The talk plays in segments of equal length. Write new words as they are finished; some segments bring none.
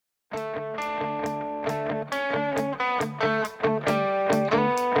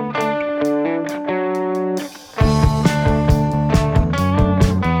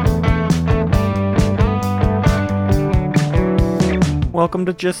welcome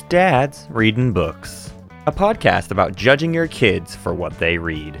to Just Dads Reading Books, a podcast about judging your kids for what they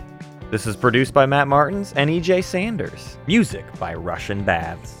read. This is produced by Matt Martins and EJ Sanders. Music by Russian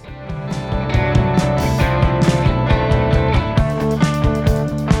Baths.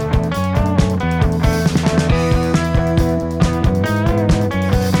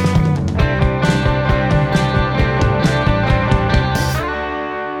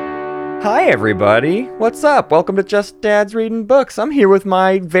 Hi everybody, what's up? Welcome to Just Dads Reading Books. I'm here with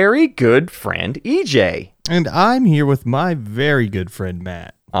my very good friend EJ. And I'm here with my very good friend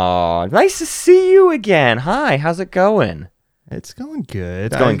Matt. Aw, nice to see you again. Hi, how's it going? It's going good.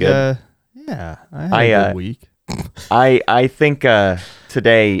 It's going good. Yeah, I had a good week. I think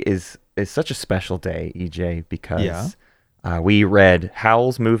today is such a special day, EJ, because we read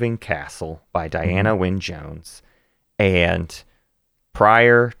Howl's Moving Castle by Diana Wynne Jones. And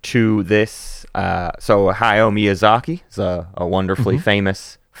prior to this, so Hayao Miyazaki is a wonderfully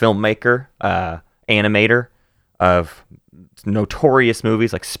famous filmmaker, animator of notorious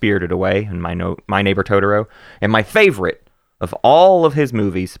movies like Spirited Away and My Neighbor Totoro. And my favorite of all of his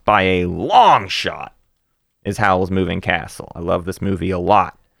movies by a long shot is Howl's Moving Castle. I love this movie a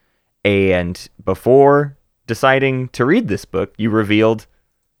lot. And before deciding to read this book, you revealed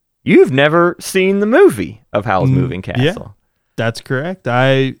you've never seen the movie of Howl's Moving Castle. Yeah. That's correct.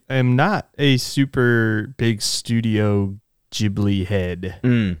 I am not a super big Studio Ghibli head,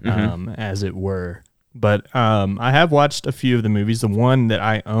 as it were. But I have watched a few of the movies. The one that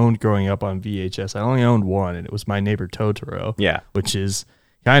I owned growing up on VHS, I only owned one, and it was My Neighbor Totoro. Yeah. Which is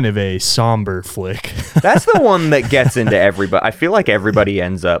kind of a somber flick. That's the one that gets into everybody. I feel like everybody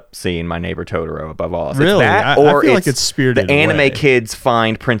ends up seeing My Neighbor Totoro above all else. Really? It's that, I feel like it's Spirited the anime Away. kids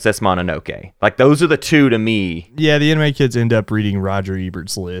find Princess Mononoke. Like, those are the two to me. Yeah, the anime kids end up reading Roger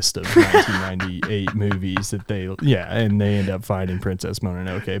Ebert's list of 1998 movies that and they end up finding Princess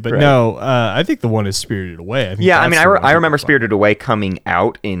Mononoke. But no, I think the one is Spirited Away. I think I remember Spirited Away coming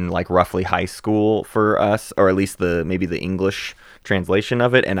out in like roughly high school for us, or at least maybe the English translation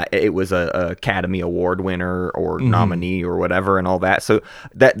of it, and it was a Academy Award winner or nominee or whatever and all that. So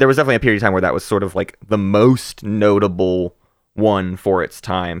that there was definitely a period of time where that was sort of like the most notable one for its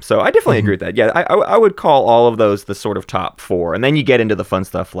time. So I definitely agree with that. Yeah, I would call all of those the sort of top four, and then you get into the fun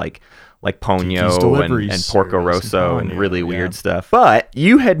stuff like Ponyo and Porco Rosso and really weird stuff. But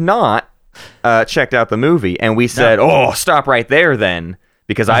you had not checked out the movie, and we said, "Oh, stop right there, then,"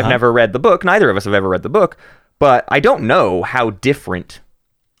 because I've never read the book. Neither of us have ever read the book. But I don't know how different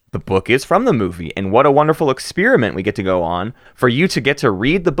the book is from the movie, and what a wonderful experiment we get to go on for you to get to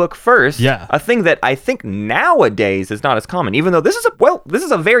read the book first. Yeah. A thing that I think nowadays is not as common, even though this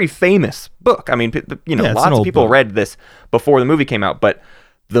is a very famous book. I mean, lots of people read this before the movie came out, but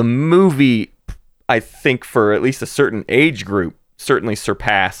the movie, I think for at least a certain age group, certainly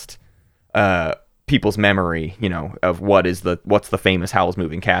surpassed people's memory, of what's the famous Howl's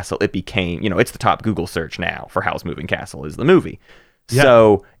Moving Castle. It became, it's the top Google search now for Howl's Moving Castle is the movie. Yeah.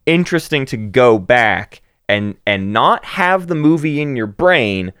 So interesting to go back and not have the movie in your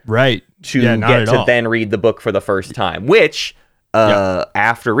brain, right? To get to then read the book for the first time, which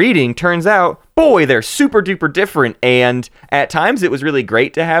after reading turns out, boy, they're super duper different. And at times it was really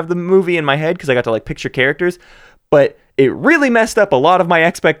great to have the movie in my head because I got to picture characters, but it really messed up a lot of my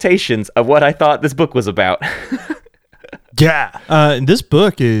expectations of what I thought this book was about. This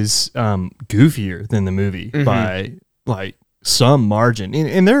book is goofier than the movie by some margin,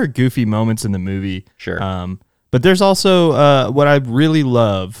 and there are goofy moments in the movie. Sure, but there's also what I really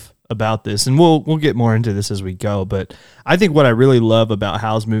love about this, and we'll get more into this as we go. But I think what I really love about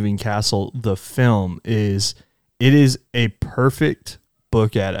Howl's Moving Castle, the film, is it is a perfect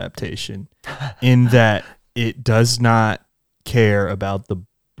book adaptation in that it does not care about the.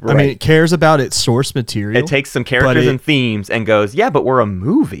 Right. I mean, it cares about its source material. It takes some characters and themes and goes, yeah, but we're a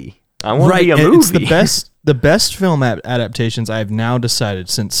movie. I want to be a movie. It's the best film adaptations I have now decided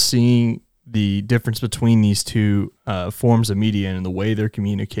since seeing the difference between these two forms of media and the way they're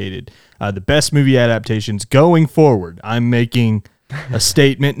communicated. The best movie adaptations going forward. I'm making a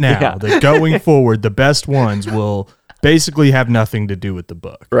statement now that going forward, the best ones will basically have nothing to do with the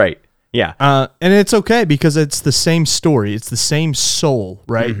book. Right. Yeah. And it's okay because it's the same story. It's the same soul,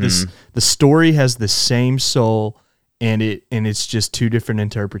 right? The story has the same soul, and it's just two different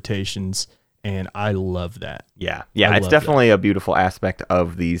interpretations, and I love that. Yeah. It's definitely a beautiful aspect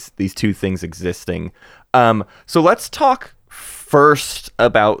of these two things existing. So let's talk first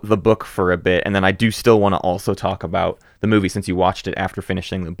about the book for a bit, and then I do still want to also talk about the movie since you watched it after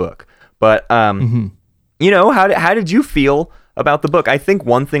finishing the book. But how did you feel about the book. I think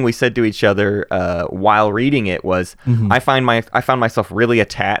one thing we said to each other while reading it was I found myself really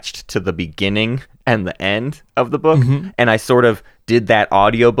attached to the beginning and the end of the book, and I sort of did that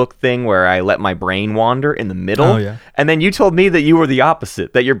audiobook thing where I let my brain wander in the middle. Oh, yeah. And then you told me that you were the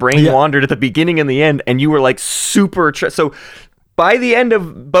opposite, that your brain wandered at the beginning and the end, and you were like super so by the end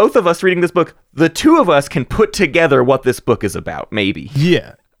of both of us reading this book, the two of us can put together what this book is about, maybe.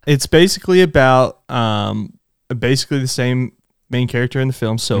 Yeah. It's basically about basically the same main character in the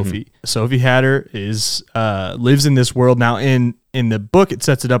film, Sophie. Sophie Hatter is lives in this world. Now in the book it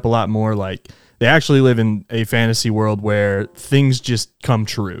sets it up a lot more like they actually live in a fantasy world where things just come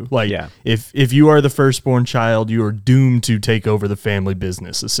true. Like if you are the firstborn child, you are doomed to take over the family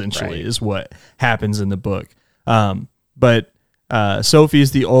business, essentially, is what happens in the book. But Sophie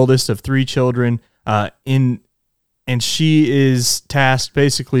is the oldest of 3 children, and she is tasked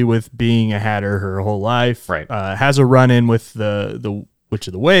basically with being a hatter her whole life. Right. Has a run-in with the Witch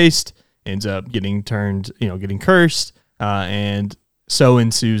of the Waste, ends up getting getting cursed, and so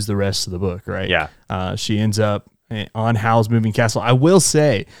ensues the rest of the book, right? Yeah. She ends up on Howl's Moving Castle. I will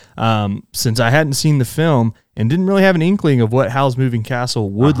say, since I hadn't seen the film and didn't really have an inkling of what Howl's Moving Castle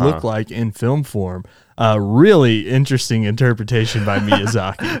would look like in film form, really interesting interpretation by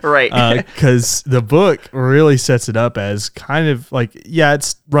Miyazaki. Right. Because the book really sets it up as kind of like,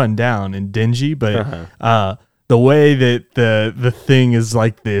 it's run down and dingy, but the way that the thing is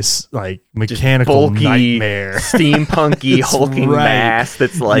like this, like mechanical bulky, nightmare, steampunky, hulking mass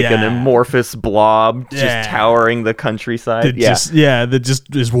that's like an amorphous blob just towering the countryside. That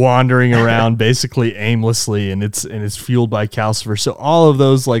just is wandering around basically aimlessly, and it's fueled by calcifer. So all of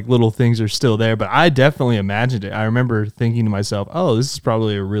those like little things are still there, but I definitely imagined it. I remember thinking to myself, "Oh, this is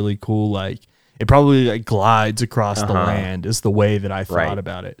probably a really cool like." It probably like glides across the land is the way that I thought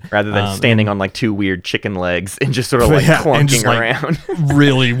about it. Rather than standing on like 2 weird chicken legs and just sort of like clunking around.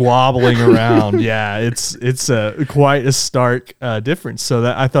 Really wobbling around. Yeah, it's quite a stark difference. So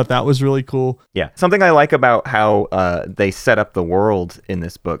that I thought that was really cool. Yeah. Something I like about how they set up the world in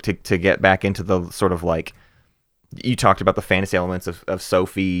this book to get back into the sort of like, you talked about the fantasy elements of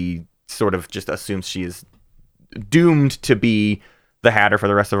Sophie sort of just assumes she is doomed to be the Hatter for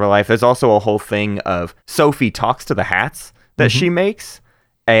the rest of her life. There's also a whole thing of Sophie talks to the hats that she makes,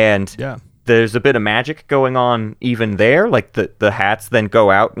 and there's a bit of magic going on even there. Like the hats then go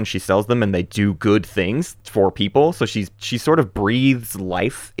out and she sells them and they do good things for people. So she sort of breathes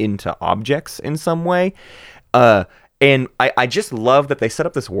life into objects in some way. And I just love that they set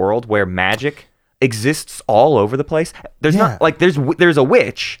up this world where magic exists all over the place. There's not like there's a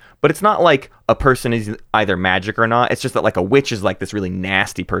witch, but it's not like a person is either magic or not. It's just that like a witch is like this really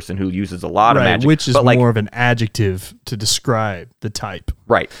nasty person who uses a lot of magic. Witch is more of an adjective to describe the type.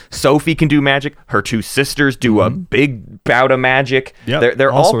 Right. Sophie can do magic. Her 2 sisters do a big bout of magic. Yep.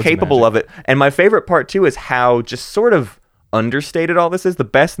 They're all capable of it. And my favorite part too is how just sort of understated all this is. The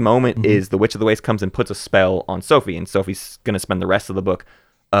best moment is the Witch of the Waste comes and puts a spell on Sophie, and Sophie's going to spend the rest of the book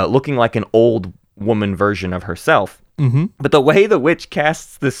looking like an old woman version of herself. But the way the witch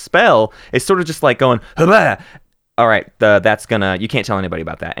casts this spell is sort of just like going, "Hurrah! All right, that's gonna, you can't tell anybody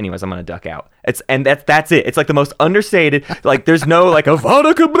about that. Anyways, I'm gonna duck out." That's it. It's like the most understated, like there's no like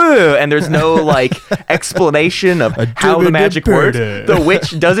Avada Kedavra, and there's no like explanation of how the magic works. The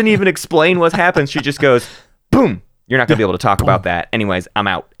witch doesn't even explain what happens. She just goes, boom. You're not going to be able to talk about that. Anyways, I'm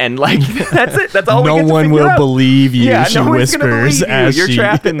out. And like, that's it. That's all we get to figure out. No one will believe you, she no whispers as you're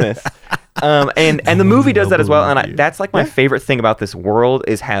trapped in this. And the movie does that as well. And that's like my favorite thing about this world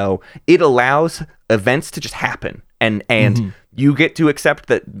is how it allows events to just happen. And you get to accept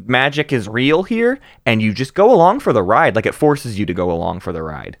that magic is real here, and you just go along for the ride. Like it forces you to go along for the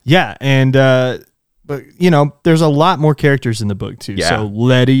ride. Yeah. And, but there's a lot more characters in the book too. Yeah. So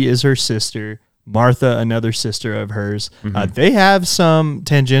Letty is her sister. Martha, another sister of hers. They have some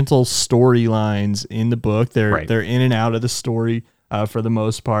tangential storylines in the book. They're in and out of the story for the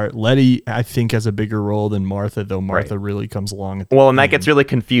most part. Letty, I think, has a bigger role than Martha, though Martha really comes along. And that gets really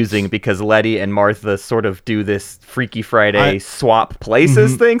confusing because Letty and Martha sort of do this Freaky Friday swap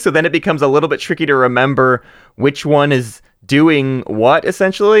places thing. So then it becomes a little bit tricky to remember which one is doing what,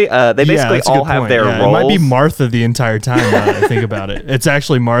 essentially. They basically all have their roles. It might be Martha the entire time now that I think about it. It's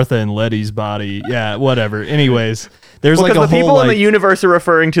actually Martha and Letty's body. Yeah, whatever. Anyways, there's well, like a the whole people in like, the universe are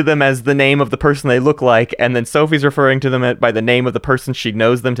referring to them as the name of the person they look like, and then Sophie's referring to them by the name of the person she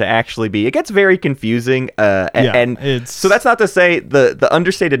knows them to actually be. It gets very confusing, and so that's not to say the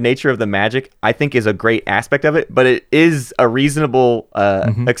understated nature of the magic, I think, is a great aspect of it, but it is a reasonable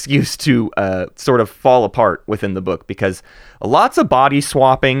excuse to sort of fall apart within the book, because lots of body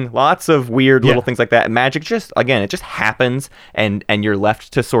swapping, lots of weird little things like that. Magic just, again, it just happens, and you're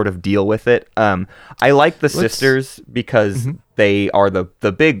left to sort of deal with it. I like the sisters because they are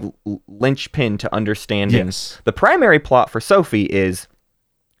the big linchpin to understanding. The primary plot for Sophie is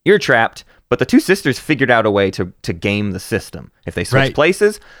you're trapped, but the two sisters figured out a way to game the system. If they switch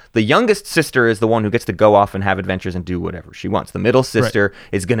places, the youngest sister is the one who gets to go off and have adventures and do whatever she wants. The middle sister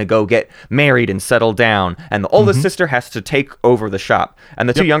is going to go get married and settle down, and the oldest sister has to take over the shop. And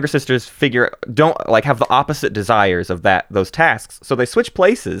the two younger sisters don't have the opposite desires of those tasks, so they switch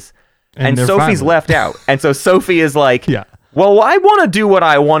places, and Sophie's left out. And so Sophie is like, well, I want to do what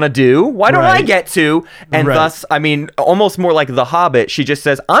I want to do. Why don't I get to? And thus, I mean, almost more like The Hobbit, she just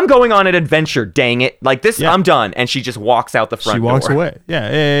says, I'm going on an adventure, dang it. Like this, I'm done. And she just walks out the front door. She walks away.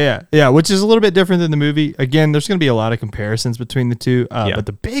 Yeah, which is a little bit different than the movie. Again, there's going to be a lot of comparisons between the two. But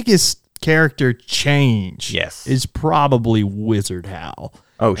the biggest character change is probably Wizard Howl.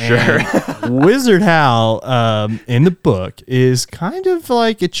 Oh, sure. Wizard Howl in the book is kind of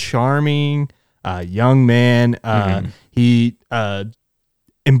like a charming young man. He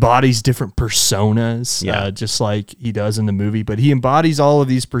embodies different personas, just like he does in the movie, but he embodies all of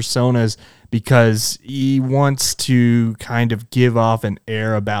these personas because he wants to kind of give off an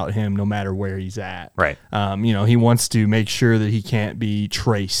air about him no matter where he's at. Right. He wants to make sure that he can't be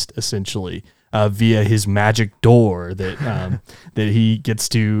traced, essentially, via his magic door that that he gets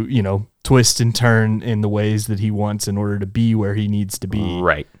to, twist and turn in the ways that he wants in order to be where he needs to be.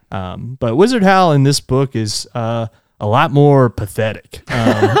 Right. But Wizard Howl in this book is a lot more pathetic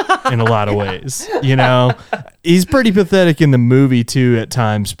in a lot of ways. He's pretty pathetic in the movie too at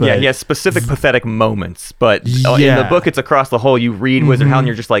times. But he has specific pathetic moments. But in the book, it's across the whole. You read Wizard Howl and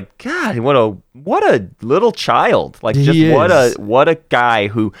you're just like, God, what a little child! Like, just what a guy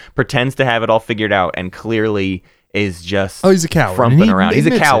who pretends to have it all figured out and clearly is just he's a coward, frumping around. He's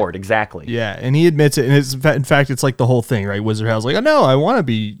a coward, exactly. Yeah, and he admits it, and it's in fact it's like the whole thing, right? Wizard Howl's like, oh no, I want to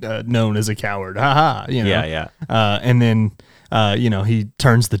be known as a coward, haha. And then he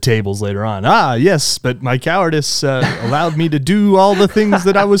turns the tables later on. Yes, but my cowardice allowed me to do all the things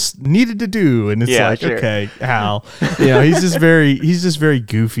that I was needed to do, and it's okay, Hal. He's just very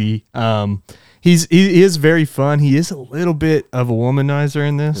goofy. He is very fun. He is a little bit of a womanizer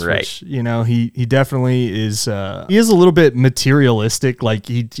in this, which, he definitely is. He is a little bit materialistic. Like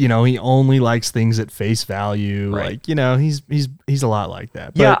he only likes things at face value. Right. Like, he's a lot like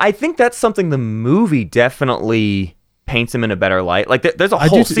that. But I think that's something the movie definitely paints him in a better light. Like there's a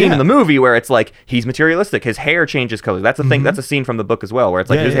whole scene in the movie where it's like he's materialistic. His hair changes colors. That's a thing. That's a scene from the book as well, where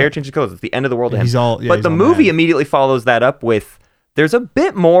it's like his hair changes colors. It's the end of the world to him. But the movie immediately follows that up with. There's a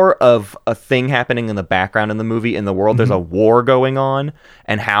bit more of a thing happening in the background in the movie. In the world, there's a war going on,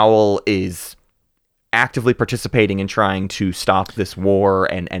 and Howl is actively participating in trying to stop this war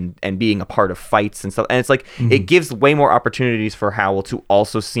and being a part of fights and stuff. And it's like it gives way more opportunities for Howl to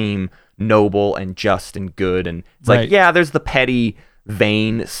also seem noble and just and good. And it's like, there's the petty,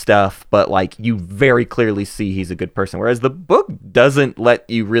 vain stuff, but like you very clearly see he's a good person. Whereas the book doesn't let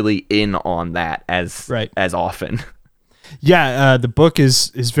you really in on that as often. Yeah, the book is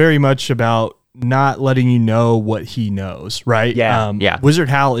very much about not letting you know what he knows, right? Wizard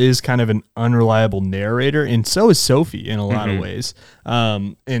Howl is kind of an unreliable narrator, and so is Sophie in a lot of ways.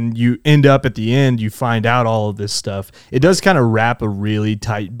 And you end up at the end, you find out all of this stuff. It does kind of wrap a really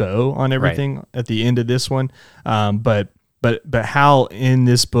tight bow on everything at the end of this one. But Howl in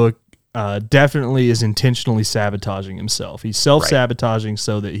this book definitely is intentionally sabotaging himself. He's self-sabotaging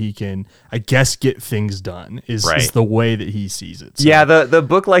so that he can, I guess, get things done is the way that he sees it. So. Yeah, the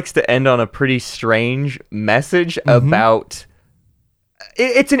book likes to end on a pretty strange message about...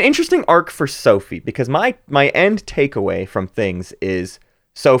 It's an interesting arc for Sophie, because my end takeaway from things is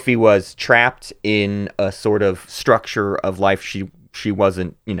Sophie was trapped in a sort of structure of life she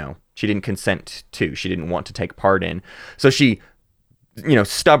wasn't, she didn't consent to. She didn't want to take part in. So she...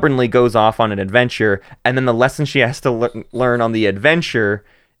 stubbornly goes off on an adventure, and then the lesson she has to learn on the adventure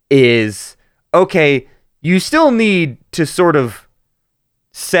is, okay, you still need to sort of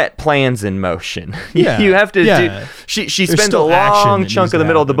set plans in motion. Yeah, You have to yeah. do. She There's spends a still action long that chunk needs of the to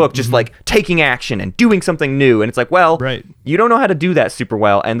middle of the happen. book just like taking action and doing something new, and it's like, well, Right. you don't know how to do that super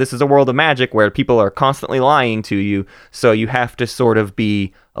well, and this is a world of magic where people are constantly lying to you, so you have to sort of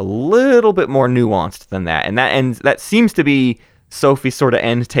be a little bit more nuanced than that, and that seems to be Sophie's sort of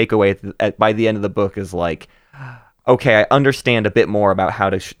end takeaway by the end of the book is like, okay, I understand a bit more about how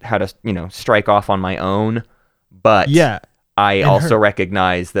to strike off on my own, but Yeah. I also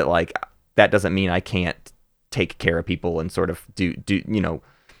recognize that like that doesn't mean I can't take care of people and sort of do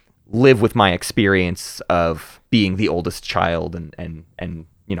live with my experience of being the oldest child and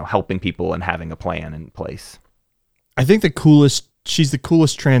helping people and having a plan in place. I think she's the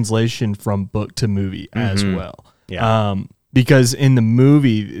coolest translation from book to movie as well. Yeah. Because in the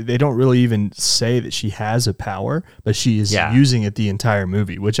movie, they don't really even say that she has a power, but she is using it the entire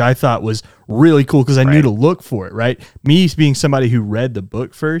movie, which I thought was really cool because I knew to look for it, right? Me being somebody who read the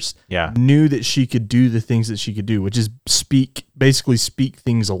book first, knew that she could do the things that she could do, which is basically speak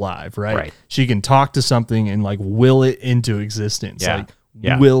things alive, right? She can talk to something and like will it into existence. Yeah. Like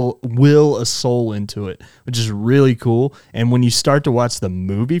will a soul into it, which is really cool. And when you start to watch the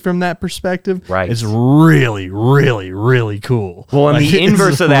movie from that perspective, it's really, really, really cool. Well, and the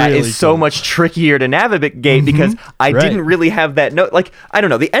inverse of that really is so much trickier to navigate because I didn't really have that note. Like, I don't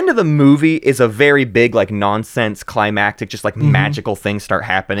know, the end of the movie is a very big, like, nonsense, climactic, just like magical things start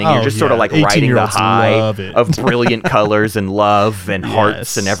happening. You're just sort of like riding the high of brilliant colors and love and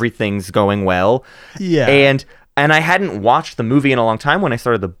hearts and everything's going well. Yeah. And I hadn't watched the movie in a long time when I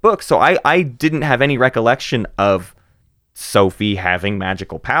started the book, so I didn't have any recollection of Sophie having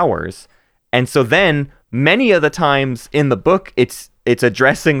magical powers. And so then, many of the times in the book, it's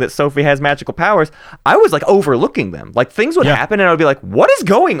addressing that Sophie has magical powers. I was like overlooking them. Like things would happen and I would be like, what is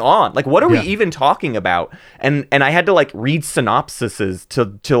going on? Like, what are we even talking about? And I had to like read synopsises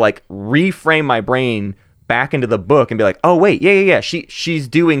to like reframe my brain back into the book and be like, oh wait, yeah. She's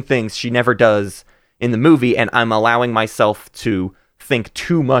doing things she never does in the movie, and I'm allowing myself to think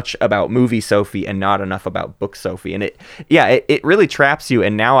too much about movie Sophie and not enough about book Sophie. And it really traps you.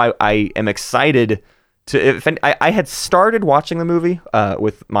 And now I am excited I had started watching the movie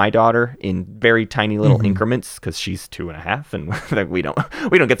with my daughter in very tiny little increments because she's 2.5 and we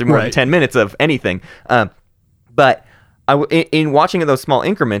don't get through more than 10 minutes of anything. But in watching those small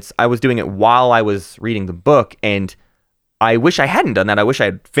increments, I was doing it while I was reading the book, and I wish I hadn't done that. I wish I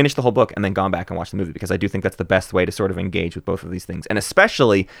had finished the whole book and then gone back and watched the movie, because I do think that's the best way to sort of engage with both of these things. And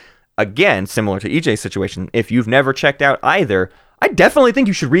especially, again, similar to EJ's situation, if you've never checked out either, I definitely think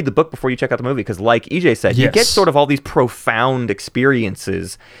you should read the book before you check out the movie, because like EJ said, you get sort of all these profound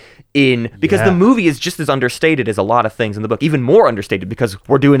experiences because the movie is just as understated as a lot of things in the book, even more understated because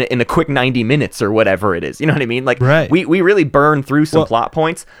we're doing it in a quick 90 minutes or whatever it is. You know what I mean? Like we really burn through some plot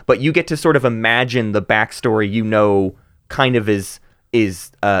points, but you get to sort of imagine the backstory, kind of is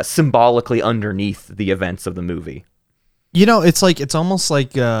symbolically underneath the events of the movie. It's almost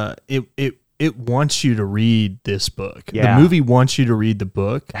like it wants you to read this book. Yeah. The movie wants you to read the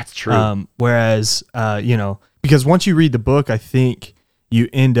book. That's true. Whereas because once you read the book, I think you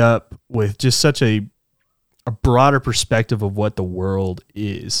end up with just such a broader perspective of what the world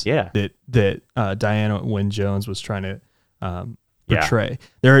is. Yeah. That Diana Wynne Jones was trying to portray.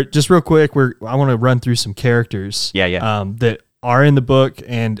 There, just real quick, I want to run through some characters. That are in the book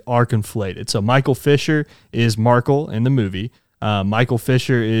and are conflated. So Michael Fisher is Markle in the movie. Michael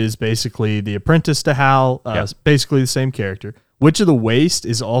Fisher is basically the apprentice to Howl. Basically the same character. Witch of the Waste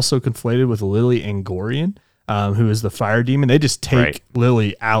is also conflated with Lily Angorian, who is the fire demon. They just take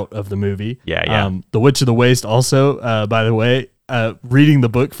Lily out of the movie. The Witch of the Waste also, by the way, reading the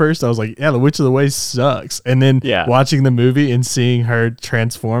book first, I was like, the Witch of the Waste sucks. And then watching the movie and seeing her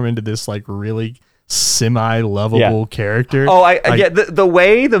transform into this like really semi-lovable character. Oh, I get the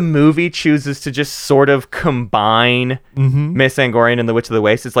way the movie chooses to just sort of combine Miss Angorian and the Witch of the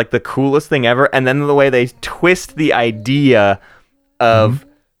Waste is like the coolest thing ever. And then the way they twist the idea of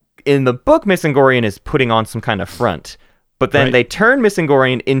in the book, Miss Angorian is putting on some kind of front. But then they turn Miss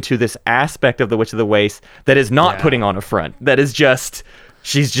Angorian into this aspect of the Witch of the Waste that is not putting on a front. That is just,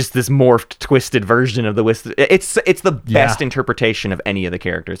 she's just this morphed, twisted version of the Witch. It's the best interpretation of any of the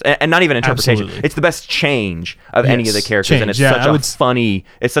characters. And not even interpretation. Absolutely. It's the best change of any of the characters. And it's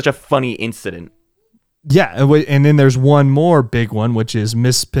such a funny incident. Yeah. And then there's one more big one, which is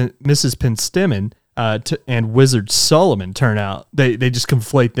Mrs. Penstemon and Wizard Solomon turn out. They just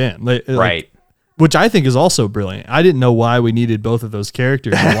conflate them. Which I think is also brilliant. I didn't know why we needed both of those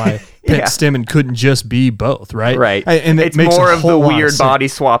characters and why Penstemon couldn't just be both, right? Right. And it's more of the weird body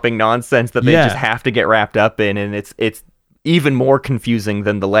swapping nonsense that they just have to get wrapped up in, and it's even more confusing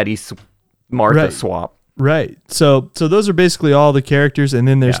than the Letty Martha swap. Right. So those are basically all the characters, and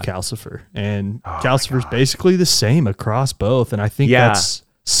then there's Calcifer, and Calcifer's basically the same across both, and I think that's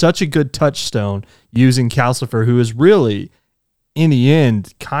such a good touchstone using Calcifer, who is really, in the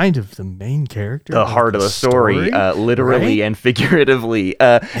end, kind of the main character, the heart of the story, literally and figuratively.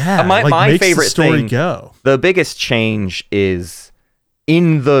 My favorite thing, the biggest change is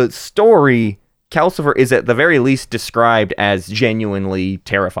in the story. Calcifer is at the very least described as genuinely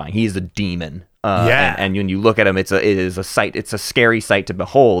terrifying. He's a demon. And when you look at him, it's a scary sight to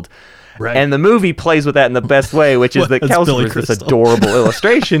behold. Right. And the movie plays with that in the best way, which is that Calcifer is this adorable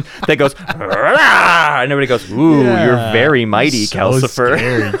illustration that goes, and everybody goes, ooh, you're very mighty, Calcifer.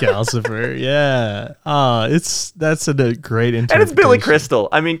 Scary, Calcifer. Yeah. That's a great interpretation. And it's Billy Crystal.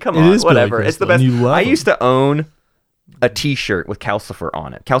 I mean, come on, whatever. It's the best. I used to own a T-shirt with Calcifer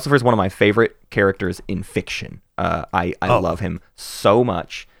on it. Calcifer is one of my favorite characters in fiction. I love him so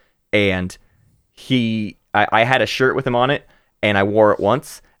much. And I had a shirt with him on it, and I wore it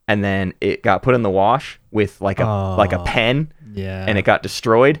once, and then it got put in the wash with like a pen, and it got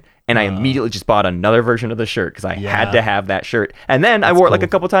destroyed. And I immediately just bought another version of the shirt because I had to have that shirt. And then I wore it like a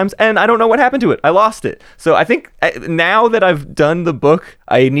couple times, and I don't know what happened to it. I lost it. So I think now that I've done the book,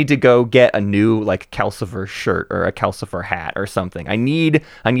 I need to go get a new like Calcifer shirt or a Calcifer hat or something. I need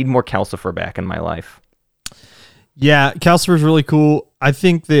more Calcifer back in my life. Yeah, Calcifer is really cool. I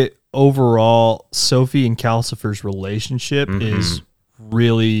think that overall, Sophie and Calcifer's relationship is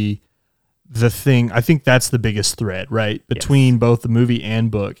really the thing. I think that's the biggest thread, right? Between both the movie and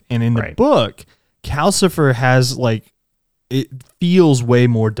book. And in the book, Calcifer has it feels way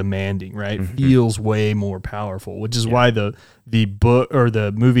more demanding, right? Feels way more powerful, which is why the book or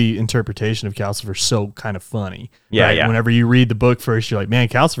the movie interpretation of Calcifer is so kind of funny. Right? Whenever you read the book first, you're like, man,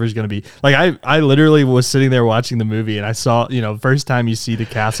 Calcifer is going to be like, I literally was sitting there watching the movie, and I saw, first time you see the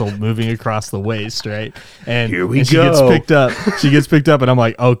castle moving across the waste, right? And here we go. She gets picked up, and I'm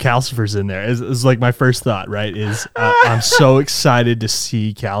like, oh, Calcifer's in there. It's like my first thought, right? Is I'm so excited to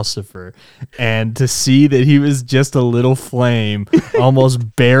see Calcifer, and to see that he was just a little flame,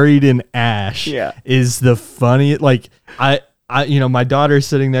 almost buried in ash. Is the funniest. Like my daughter's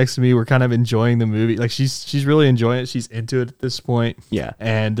sitting next to me. We're kind of enjoying the movie. Like she's really enjoying it. She's into it at this point. Yeah.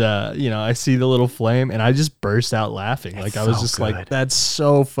 And I see the little flame, and I just burst out laughing. Like I was just good. Like, that's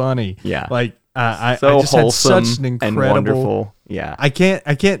so funny. Yeah. Like I just had such an incredible, and wonderful. Yeah. I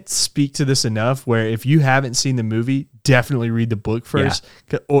can't speak to this enough. Where if you haven't seen the movie, definitely read the book first,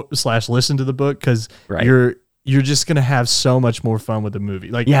 or / listen to the book, because you're just gonna have so much more fun with the movie.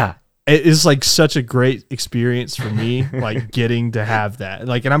 Like it is like such a great experience for me, like getting to have that.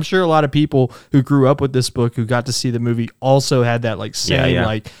 Like, and I'm sure a lot of people who grew up with this book, who got to see the movie, also had that like same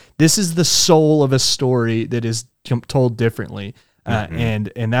like, this is the soul of a story that is told differently.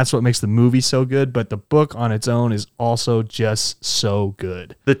 And that's what makes the movie so good. But the book on its own is also just so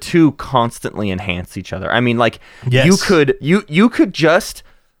good. The two constantly enhance each other. I mean, like you could just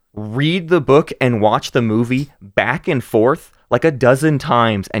read the book and watch the movie back and forth like a dozen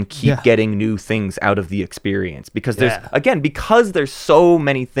times and keep getting new things out of the experience, because there's so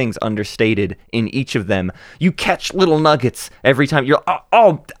many things understated in each of them. You catch little nuggets every time. You're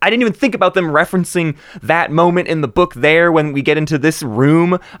I didn't even think about them referencing that moment in the book there when we get into this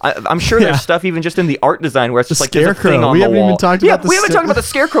room. I'm sure there's stuff even just in the art design where it's just like there's a thing on the wall. We haven't talked about the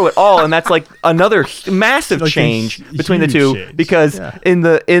scarecrow at all, and that's like another massive change between the two, because in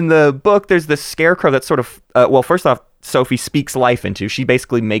the book there's this scarecrow that's sort of first off, Sophie speaks life into. She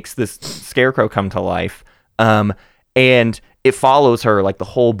basically makes this scarecrow come to life, and it follows her like the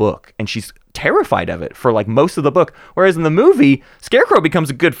whole book, and she's terrified of it for like most of the book. Whereas in the movie, Scarecrow becomes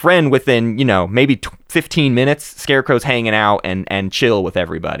a good friend within maybe 15 minutes. Scarecrow's hanging out and chill with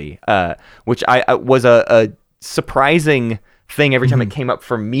everybody, which I was a surprising thing every time it came up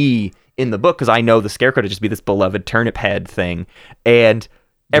for me in the book, because I know the Scarecrow to just be this beloved turnip head thing, and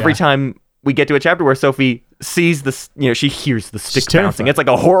every time we get to a chapter where Sophie sees this, she hears the stick bouncing. It's like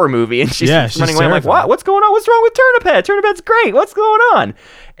a horror movie, and she's running away. I'm like, what? What's going on? What's wrong with Turnip Head? Turnip Head's great. What's going on?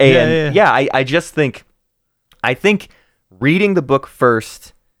 And I just think, reading the book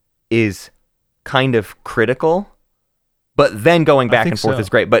first is kind of critical, but then going back and forth is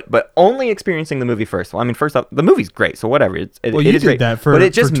great. But only experiencing the movie first. Well, I mean, first off, the movie's great, so whatever. It is great, but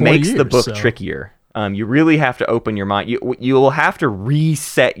it just makes the book trickier. You really have to open your mind. You'll have to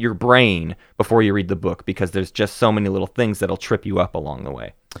reset your brain before you read the book, because there's just so many little things that'll trip you up along the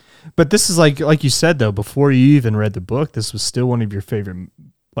way. But this is like you said, though, before you even read the book, this was still one of your favorite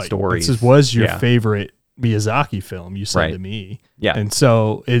stories. This was your favorite Miyazaki film, you said to me. Yeah. And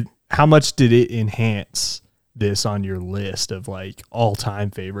so how much did it enhance this on your list of like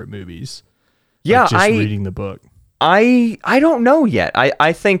all-time favorite movies? Yeah, like just reading the book. I don't know yet.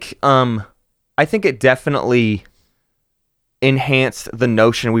 I think it definitely enhanced the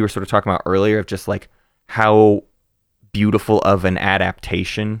notion we were sort of talking about earlier of just like how beautiful of an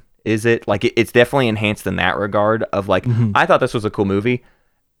adaptation is it. Like it's definitely enhanced in that regard of like, I thought this was a cool movie,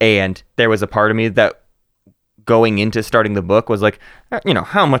 and there was a part of me that going into starting the book was like,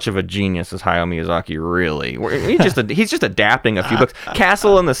 how much of a genius is Hayao Miyazaki really? He's just adapting a few books.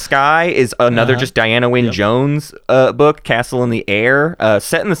 Castle in the Sky is another just Diana Wynne Jones book. Castle in the Air,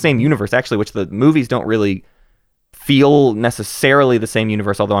 set in the same universe actually, which the movies don't really feel necessarily the same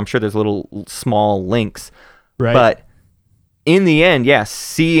universe, although I'm sure there's little small links. Right. But in the end,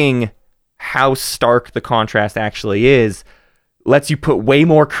 seeing how stark the contrast actually is lets you put way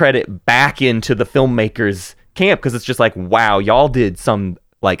more credit back into the filmmakers' camp, because it's just like, wow, y'all did some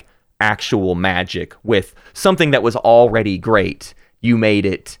like actual magic with something that was already great. You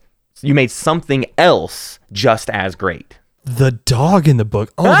made something else just as great. The dog in the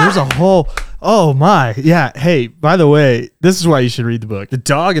book. Oh, there's a whole. Oh my, yeah. Hey, by the way, this is why you should read the book. The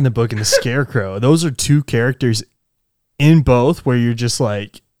dog in the book and the scarecrow. Those are two characters in both where you're just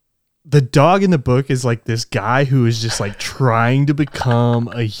like, the dog in the book is like this guy who is just like trying to become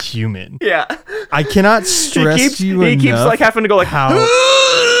a human. Yeah. I cannot stress he keeps like having to go like, how.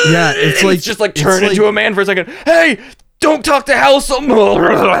 Yeah, it's like it's just like turn into a man for a second. Hey, don't talk to Howl so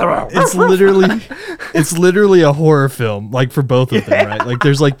much. It's literally a horror film, like for both of them, right? Like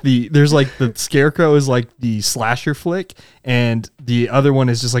there's like the scarecrow is like the slasher flick, and the other one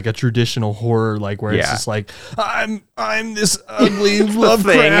is just like a traditional horror, like where it's just like I'm this ugly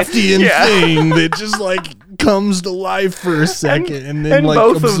Lovecraftian thing that just like comes to life for a second, and then like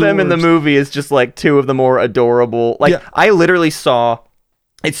both absorbs. of them in the movie is just like two of the more adorable. Like I literally saw.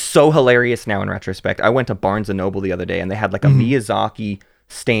 It's so hilarious now in retrospect. I went to Barnes & Noble the other day, and they had like a Miyazaki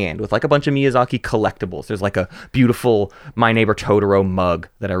stand with like a bunch of Miyazaki collectibles. There's like a beautiful My Neighbor Totoro mug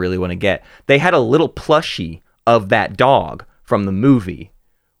that I really want to get. They had a little plushie of that dog from the movie,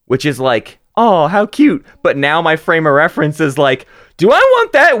 which is like, oh, how cute. But now my frame of reference is like, do I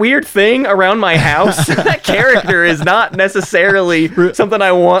want that weird thing around my house? That character is not necessarily something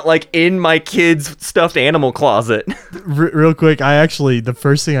I want like in my kid's stuffed animal closet. Real quick, the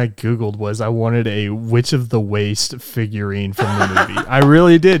first thing I Googled was I wanted a Witch of the Waste figurine from the movie. I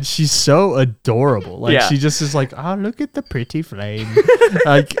really did. She's so adorable. Like she just is like, oh, look at the pretty flame.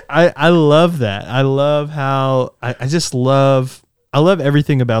 Like I love that. I love how I love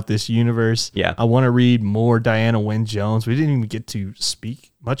everything about this universe. Yeah. I want to read more Diana Wynne Jones. We didn't even get to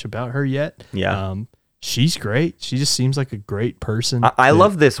speak much about her yet. Yeah. She's great. She just seems like a great person. I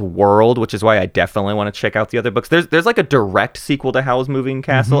love this world, which is why I definitely want to check out the other books. There's like a direct sequel to Howl's Moving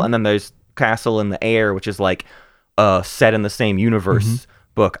Castle, and then there's Castle in the Air, which is like set in the same universe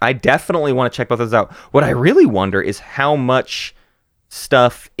book. I definitely want to check both those out. What I really wonder is how much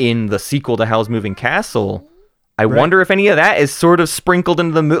stuff in the sequel to Howl's Moving Castle... I wonder if any of that is sort of sprinkled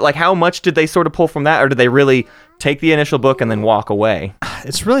into the movie. Like, how much did they sort of pull from that, or did they really take the initial book and then walk away?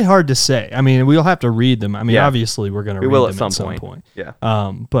 It's really hard to say. I mean, we'll have to read them. I mean, obviously, we're going to read them at some point. Yeah.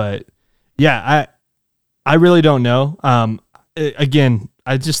 But yeah, I really don't know. Again,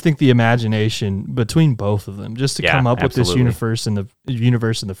 I just think the imagination between both of them, just to come up with this universe in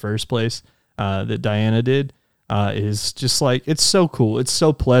the first place, that Diana did, is just like, it's so cool. It's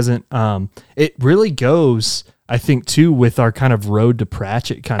so pleasant. It really goes, I think, too, with our kind of Road to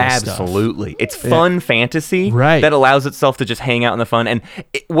Pratchett kind of stuff. Absolutely. It's fun fantasy that allows itself to just hang out in the fun. And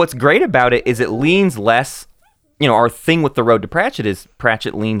what's great about it is it leans less, our thing with the Road to Pratchett is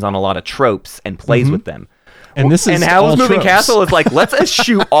Pratchett leans on a lot of tropes and plays with them. And this is Howl's Moving Castle is like, let's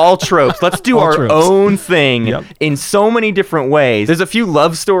eschew all tropes. Let's do our own thing in so many different ways. There's a few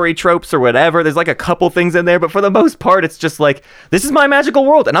love story tropes or whatever. There's like a couple things in there, but for the most part, it's just like, this is my magical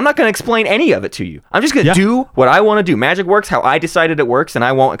world, and I'm not going to explain any of it to you. I'm just going to do what I want to do. Magic works how I decided it works, and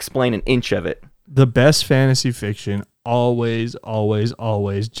I won't explain an inch of it. The best fantasy fiction always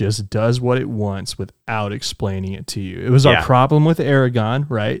just does what it wants without explaining it to you. It was our problem with Aragon,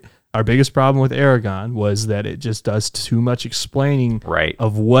 right? Our biggest problem with Aragon was that it just does too much explaining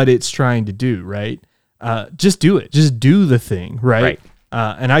of what it's trying to do, right? Just do it. Just do the thing, right?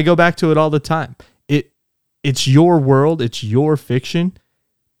 And I go back to it all the time. It's your world. It's your fiction.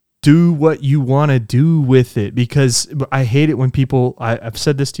 Do what you want to do with it, because I hate it when people, I've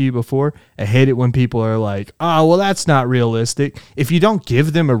said this to you before, I hate it when people are like, oh, well, that's not realistic. If you don't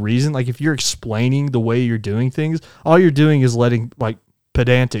give them a reason, like if you're explaining the way you're doing things, all you're doing is letting, like,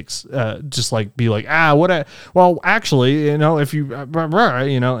 pedantics, just like be like, well, actually, if you,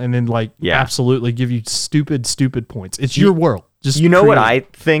 and then like absolutely give you stupid points. It's your world. Just what I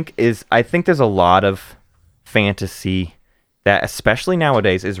think is, I think there's a lot of fantasy that, especially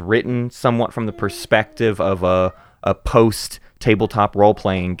nowadays, is written somewhat from the perspective of a post tabletop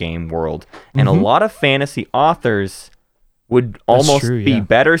role-playing game world. And a lot of fantasy authors would almost be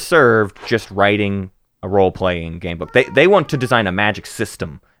better served just writing a role-playing game book. They want to design a magic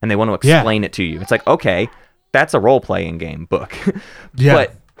system, and they want to explain it to you. It's like, okay, that's a role-playing game book.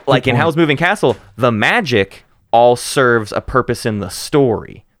 But like in Howl's Moving Castle, the magic all serves a purpose in the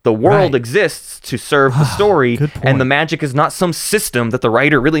story. The world exists to serve the story, and the magic is not some system that the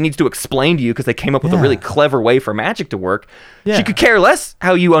writer really needs to explain to you because they came up with a really clever way for magic to work. She could care less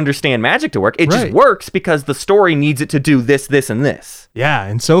how you understand magic to work. It just works because the story needs it to do this, this, and this. Yeah,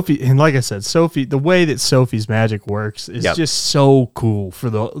 and Sophie, and like I said, Sophie, the way that Sophie's magic works is just so cool for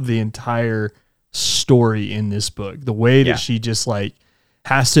the entire story in this book. The way that she just like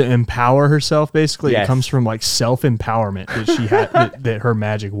has to empower herself, basically. It comes from like self-empowerment that she had, that her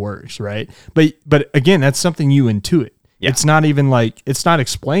magic works, right? But again, that's something you intuit. It's not even like, it's not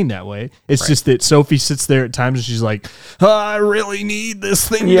explained that way. It's just that Sophie sits there at times and she's like, I really need this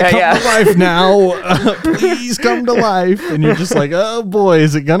thing to come to life now. Please come to life. And you're just like, oh boy,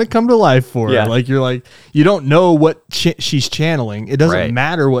 is it going to come to life for her? Like, you're like, you don't know what she's channeling. It doesn't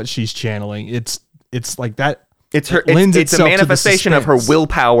matter what she's channeling. It's like that. It's a manifestation of her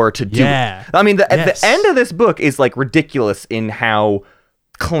willpower to do it. I mean, the end of this book is like ridiculous in how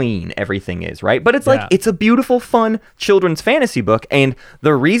clean everything is, right? But it's like, it's a beautiful, fun children's fantasy book. And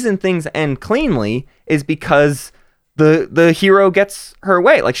the reason things end cleanly is because the hero gets her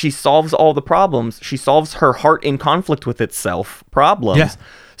way. Like, she solves all the problems. She solves her heart in conflict with itself problems.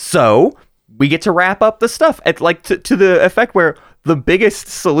 So we get to wrap up the stuff at like to the effect where the biggest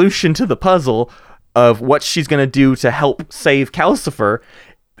solution to the puzzle of what she's going to do to help save Calcifer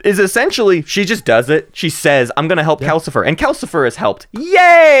is essentially, she just does it. She says, I'm going to help Calcifer, and Calcifer is helped.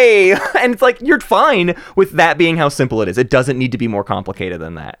 Yay! And it's like, you're fine with that being how simple it is. It doesn't need to be more complicated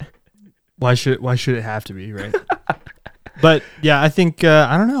than that. Why should it have to be, right? But yeah, I think,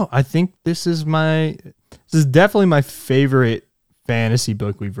 I don't know. I think this is definitely my favorite fantasy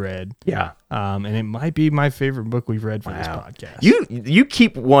book we've read. And it might be my favorite book we've read for this podcast. You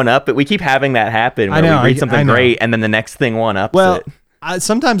keep one up, but we keep having that happen where we read something great and then the next thing one ups it.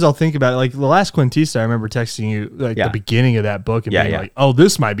 Sometimes I'll think about it. Like the last Quintista, I remember texting you like the beginning of that book and being like, oh,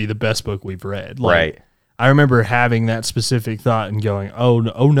 this might be the best book we've read. Like, I remember having that specific thought and going, oh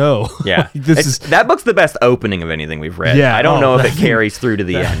no. Yeah. That book's the best opening of anything we've read. I don't know if it carries through to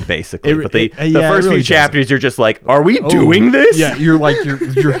the end, basically. But the first few chapters, you're just like, are we doing this? Yeah, you're like,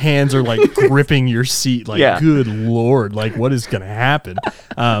 your hands are like gripping your seat, like, good Lord, like, what is going to happen?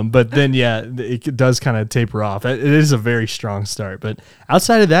 But then, it does kind of taper off. It is a very strong start. But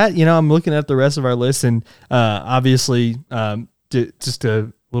outside of that, I'm looking at the rest of our list, and obviously, just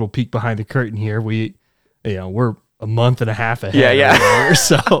a little peek behind the curtain here, we're a month and a half ahead.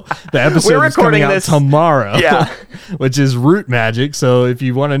 So the episode is coming out tomorrow, which is Root Magic. So if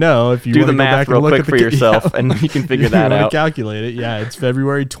you want to know, if you do the math real quick for yourself, and you can figure that out. Calculate it. Yeah, it's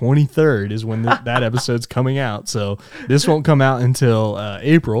February 23rd is when that episode's coming out. So this won't come out until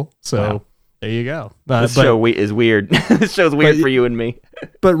April. So there you go. This show is weird. This show's weird for you and me.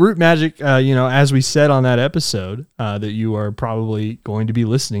 But Root Magic, as we said on that episode that you are probably going to be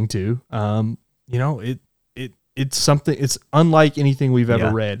listening to, it's something, it's unlike anything we've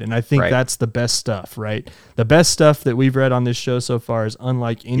ever read. And I think that's the best stuff, right? The best stuff that we've read on this show so far is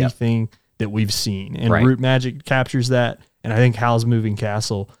unlike anything that we've seen. And Root Magic captures that. And I think Howl's Moving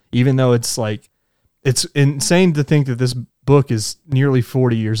Castle, even though it's like, it's insane to think that this book is nearly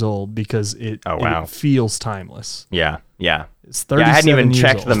 40 years old because it feels timeless. Yeah. It's 37 I hadn't even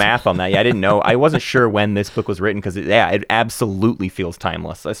checked old. the math on that. I didn't know. I wasn't sure when this book was written because it absolutely feels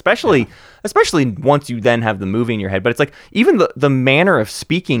timeless, especially once you then have the movie in your head. But it's like even the manner of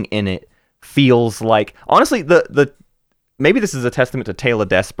speaking in it feels like, honestly, the maybe this is a testament to Tale of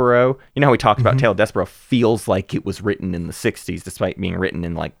Despero. You know how we talked about Tale of Despero feels like it was written in the 60s despite being written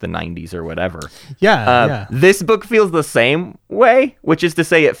in like the 90s or whatever. This book feels the same way, which is to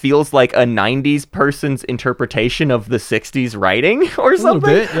say it feels like a 90s person's interpretation of the 60s writing or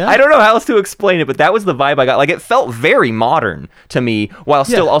something. I don't know how else to explain it, but that was the vibe I got. Like, it felt very modern to me while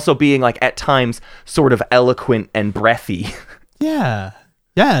still also being like at times sort of eloquent and breathy.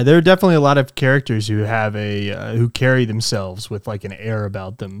 Yeah, there are definitely a lot of characters who have who carry themselves with like an air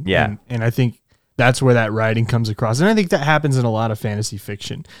about them. And I think that's where that writing comes across. And I think that happens in a lot of fantasy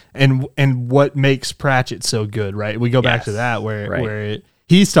fiction. And what makes Pratchett so good, right? We go back to that where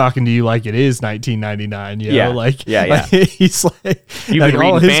he's talking to you like it is 1999, you know? Like he's like, you've been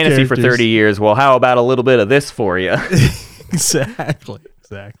reading fantasy for 30 years. Well, how about a little bit of this for you? Exactly.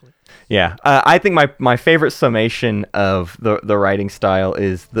 Yeah, I think my favorite summation of the writing style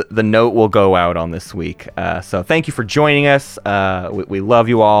is the note will go out on this week. So thank you for joining us. We love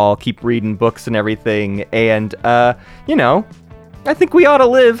you all. Keep reading books and everything. And, you know, I think we ought to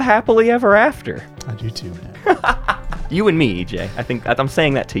live happily ever after. I do too, man. You and me, EJ. I'm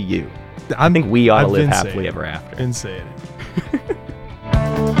saying that to you. I think we ought to live happily ever after. Been saying it.